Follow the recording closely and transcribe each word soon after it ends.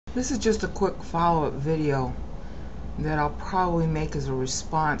This is just a quick follow-up video that I'll probably make as a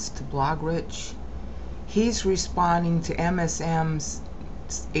response to Blogrich. He's responding to MSM's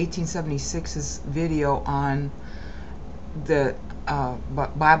 1876's video on the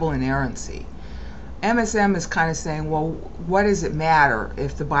Bible inerrancy. MSM is kind of saying, well, what does it matter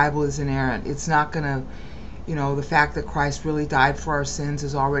if the Bible is inerrant? It's not going to, the fact that Christ really died for our sins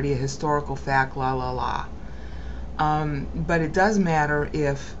is already a historical fact, la la la. But it does matter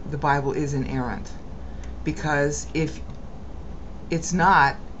if the Bible is inerrant, because if it's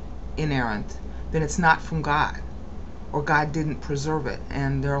not inerrant, then it's not from God, or God didn't preserve it.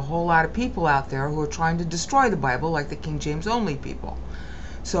 And there are a whole lot of people out there who are trying to destroy the Bible, like the King James only people.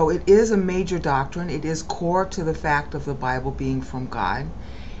 So it is a major doctrine. It is core to the fact of the Bible being from God,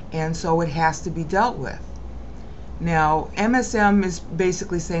 and so it has to be dealt with. Now, MSM is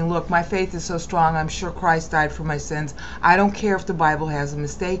basically saying, look, my faith is so strong, I'm sure Christ died for my sins. I don't care if the Bible has a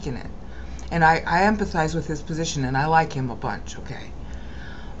mistake in it. And I empathize with his position, and I like him a bunch, okay?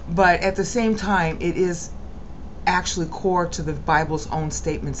 But at the same time, it is actually core to the Bible's own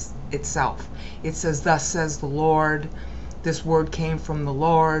statements itself. It says, thus says the Lord. This word came from the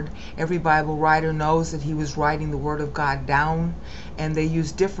Lord. Every Bible writer knows that he was writing the Word of God down, and they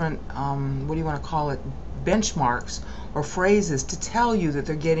use different, what do you want to call it, benchmarks or phrases to tell you that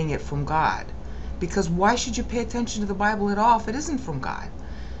they're getting it from God. Because why should you pay attention to the Bible at all if it isn't from God?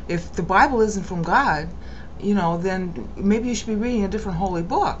 If the Bible isn't from God, then maybe you should be reading a different holy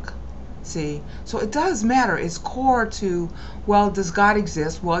book. See? So it does matter. It's core to, well, does God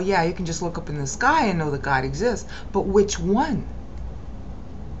exist? Well, yeah, you can just look up in the sky and know that God exists, but which one?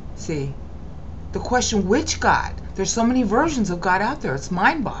 See? The question, which God? There's so many versions of God out there. It's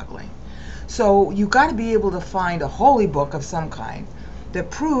mind-boggling. So you got to be able to find a holy book of some kind that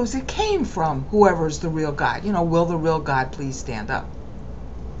proves it came from whoever's the real God. Will the real God please stand up?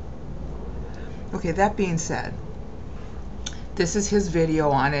 Okay, that being said, this is his video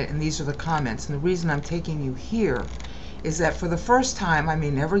on it, and these are the comments. And the reason I'm taking you here is that for the first time, I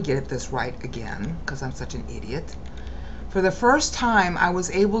may never get this right again because I'm such an idiot. For the first time, I was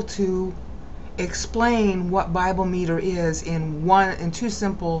able to explain what Bible meter is in two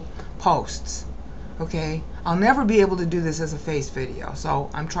simple posts. Okay, I'll never be able to do this as a face video, so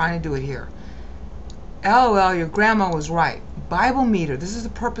I'm trying to do it here. LOL, your grandma was right. Bible meter, this is the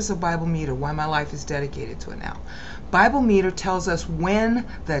purpose of Bible meter, why my life is dedicated to it now. Bible meter tells us when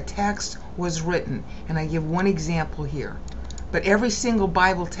the text was written, and I give one example here. But every single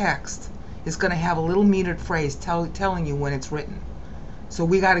Bible text is going to have a little metered phrase telling you when it's written. So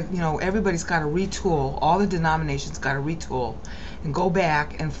we got to, everybody's got to retool, all the denominations got to retool and go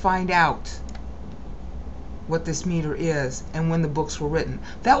back and find out what this meter is and when the books were written.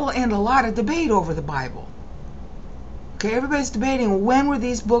 That will end a lot of debate over the Bible. Okay, everybody's debating, when were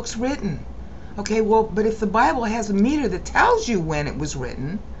these books written? Okay, well, but if the Bible has a meter that tells you when it was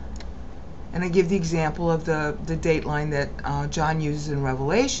written, and I give the example of the date line that John uses in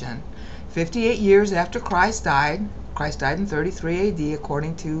Revelation, 58 years after Christ died. Christ died in 33 AD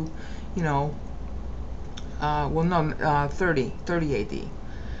according to, 30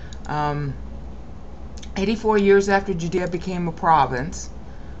 AD. 84 years after Judea became a province.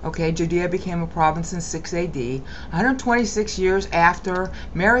 Okay, Judea became a province in 6 AD. 126 years after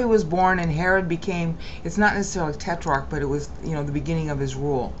Mary was born and Herod became, it's not necessarily tetrarch, but it was, the beginning of his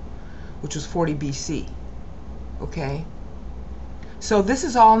rule, which was 40 BC. Okay? So this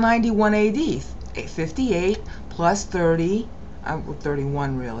is all 91 AD. 58 plus 30,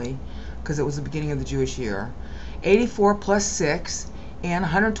 31 really, because it was the beginning of the Jewish year. 84 plus 6, and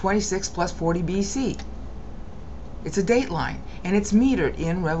 126 plus 40 BC. It's a date line, and it's metered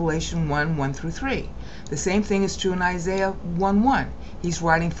in Revelation 1 through 3. The same thing is true in Isaiah 1:1. He's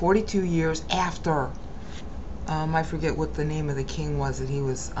writing 42 years after, I forget what the name of the king was that he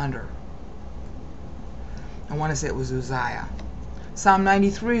was under. I want to say it was Uzziah. Psalm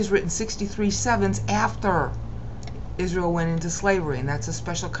 93 is written 63 sevens after Israel went into slavery, and that's a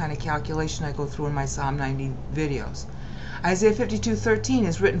special kind of calculation I go through in my Psalm 90 videos. Isaiah 52:13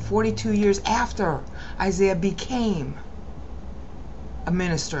 is written 42 years after Isaiah became a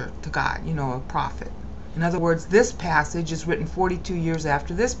minister to God, a prophet. In other words, this passage is written 42 years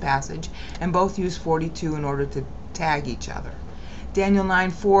after this passage, and both use 42 in order to tag each other. Daniel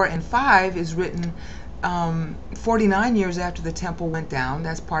 9:4 and 5 is written 49 years after the temple went down.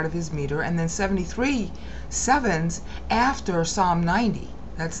 That's part of his meter. And then 73 sevens after Psalm 90.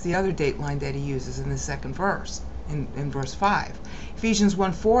 That's the other date line that he uses in the second verse, in verse 5. Ephesians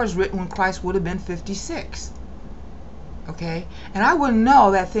 1:4 is written when Christ would have been 56. Okay? And I wouldn't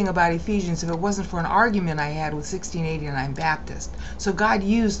know that thing about Ephesians if it wasn't for an argument I had with 1689 Baptist. So God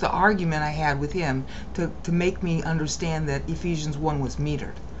used the argument I had with him to make me understand that Ephesians 1 was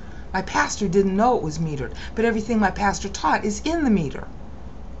metered. My pastor didn't know it was metered, but everything my pastor taught is in the meter.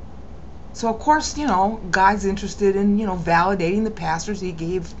 So of course, God's interested in, validating the pastors he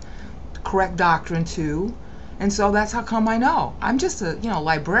gave correct doctrine to. And so that's how come I know. I'm just a,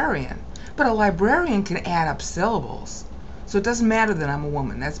 librarian. But a librarian can add up syllables. So it doesn't matter that I'm a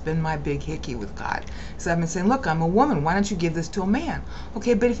woman. That's been my big hickey with God. So I've been saying, look, I'm a woman. Why don't you give this to a man?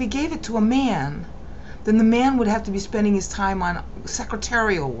 Okay, but if he gave it to a man, then the man would have to be spending his time on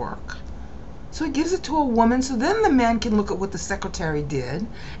secretarial work. So he gives it to a woman, so then the man can look at what the secretary did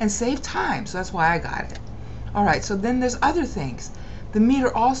and save time. So that's why I got it. All right, so then there's other things. The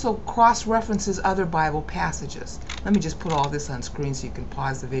meter also cross-references other Bible passages. Let me just put all this on screen so you can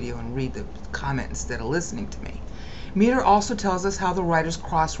pause the video and read the comment instead of listening to me. Meter also tells us how the writers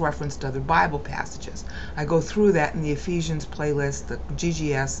cross-referenced other Bible passages. I go through that in the Ephesians playlist, the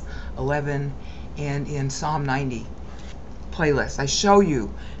GGS 11, and in Psalm 90 playlist. I show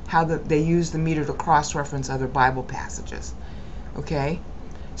you how they use the meter to cross-reference other Bible passages. Okay?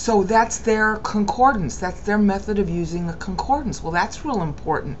 So that's their concordance. That's their method of using a concordance. Well, that's real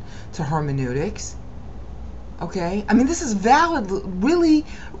important to hermeneutics. Okay? I mean, this is valid, really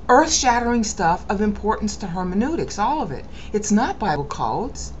earth-shattering stuff of importance to hermeneutics, all of it. It's not Bible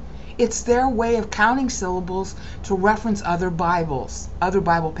codes. It's their way of counting syllables to reference other Bibles, other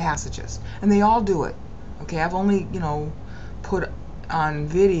Bible passages. And they all do it. Okay? I've only, put on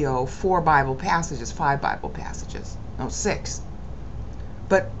video 4 Bible passages, 5 Bible passages. No, 6.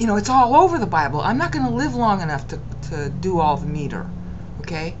 But, it's all over the Bible. I'm not going to live long enough to do all the meter.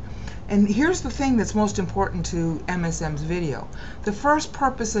 Okay? And here's the thing that's most important to MSM's video. The first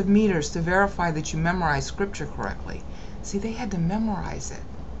purpose of meter is to verify that you memorize Scripture correctly. See, they had to memorize it.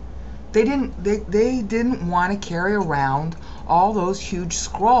 They didn't want to carry around all those huge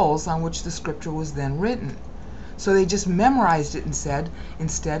scrolls on which the Scripture was then written. So they just memorized it instead,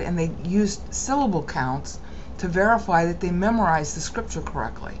 and they used syllable counts to verify that they memorized the Scripture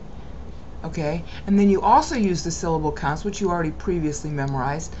correctly. Okay? And then you also use the syllable counts, which you already previously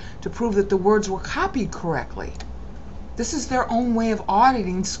memorized, to prove that the words were copied correctly. This is their own way of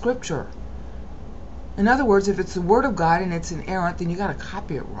auditing Scripture. In other words, if it's the Word of God and it's inerrant, then you got to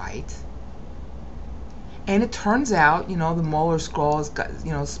copy it right. And it turns out, the Molar Scroll is,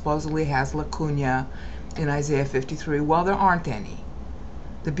 supposedly has lacuna in Isaiah 53. Well, there aren't any.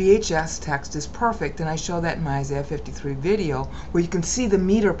 The BHS text is perfect, and I show that in my Isaiah 53 video, where you can see the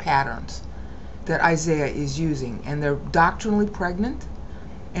meter patterns that Isaiah is using, and they're doctrinally pregnant,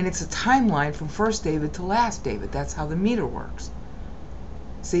 and it's a timeline from 1st David to last David. That's how the meter works.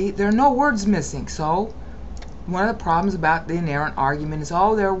 See, there are no words missing, so one of the problems about the inerrant argument is, there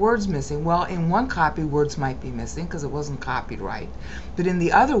are words missing. Well, in one copy, words might be missing because it wasn't copied right, but in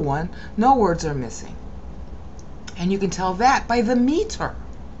the other one, no words are missing. And you can tell that by the meter.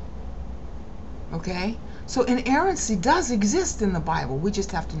 Okay? So inerrancy does exist in the Bible. We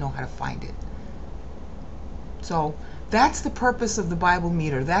just have to know how to find it. So that's the purpose of the Bible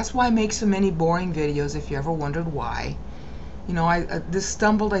meter. That's why I make so many boring videos, if you ever wondered why. I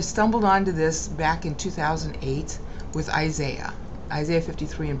stumbled onto this back in 2008 with Isaiah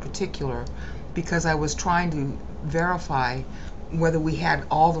 53 in particular, because I was trying to verify whether we had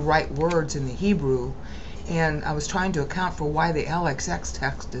all the right words in the Hebrew, and I was trying to account for why the LXX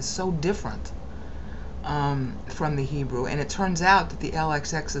text is so different from the Hebrew. And it turns out that the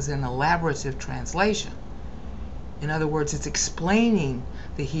LXX is an elaborative translation. In other words, it's explaining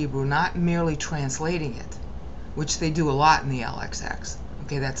the Hebrew, not merely translating it, which they do a lot in the LXX.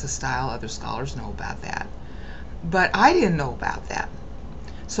 Okay, that's a style. Other scholars know about that. But I didn't know about that.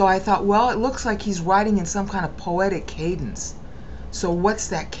 So I thought, well, it looks like he's writing in some kind of poetic cadence. So what's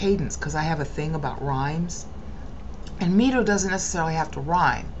that cadence? Because I have a thing about rhymes. And meter doesn't necessarily have to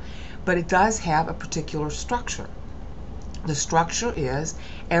rhyme, but it does have a particular structure. The structure is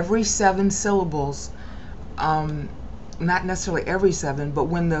every 7 syllables, not necessarily every 7, but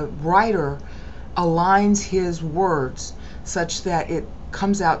when the writer aligns his words such that it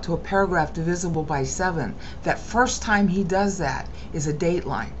comes out to a paragraph divisible by 7, that first time he does that is a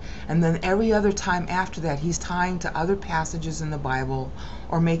dateline. And then every other time after that, he's tying to other passages in the Bible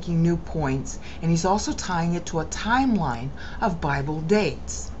or making new points. And he's also tying it to a timeline of Bible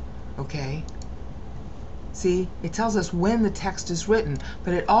dates. Okay? See, it tells us when the text is written,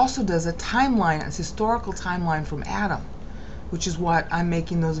 but it also does a timeline, a historical timeline from Adam, which is what I'm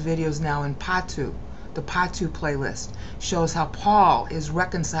making those videos now in Patu. The Patu playlist shows how Paul is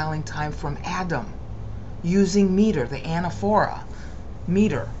reconciling time from Adam using meter, the anaphora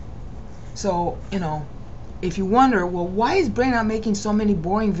meter. So, if you wonder, well, why is Brain not making so many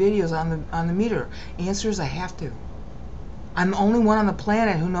boring videos on the meter? Answer is I have to. I'm the only one on the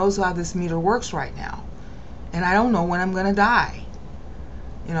planet who knows how this meter works right now. And I don't know when I'm going to die.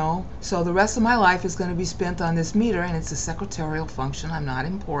 So the rest of my life is going to be spent on this meter, and it's a secretarial function. I'm not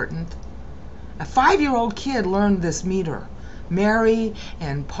important. A 5-year-old kid learned this meter. Mary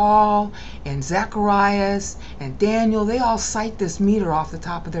and Paul and Zacharias and Daniel, they all cite this meter off the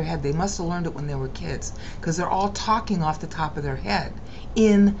top of their head. They must have learned it when they were kids, because they're all talking off the top of their head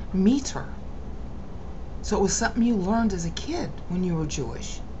in meter. So it was something you learned as a kid when you were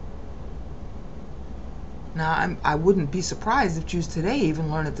Jewish. Now, I wouldn't be surprised if Jews today even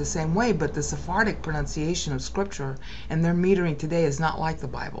learn it the same way, but the Sephardic pronunciation of Scripture and their metering today is not like the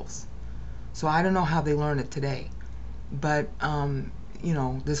Bible's. So I don't know how they learn it today. But,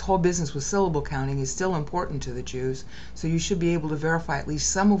 this whole business with syllable counting is still important to the Jews, so you should be able to verify at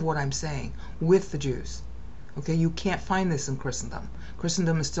least some of what I'm saying with the Jews. Okay, you can't find this in Christendom.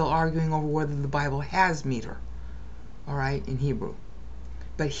 Christendom is still arguing over whether the Bible has meter, all right, in Hebrew.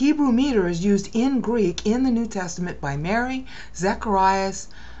 But Hebrew meter is used in Greek in the New Testament by Mary, Zacharias,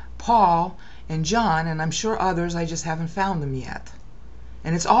 Paul, and John, and I'm sure others, I just haven't found them yet.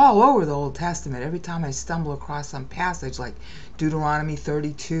 And it's all over the Old Testament. Every time I stumble across some passage like Deuteronomy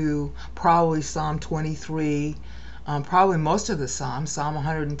 32, probably Psalm 23, probably most of the Psalms, Psalm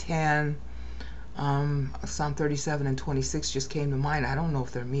 110, Psalm 37 and 26 just came to mind. I don't know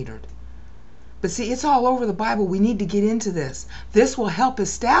if they're metered. But see, it's all over the Bible. We need to get into this. This will help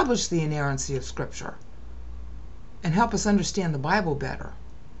establish the inerrancy of Scripture and help us understand the Bible better.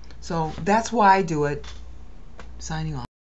 So that's why I do it. Signing off.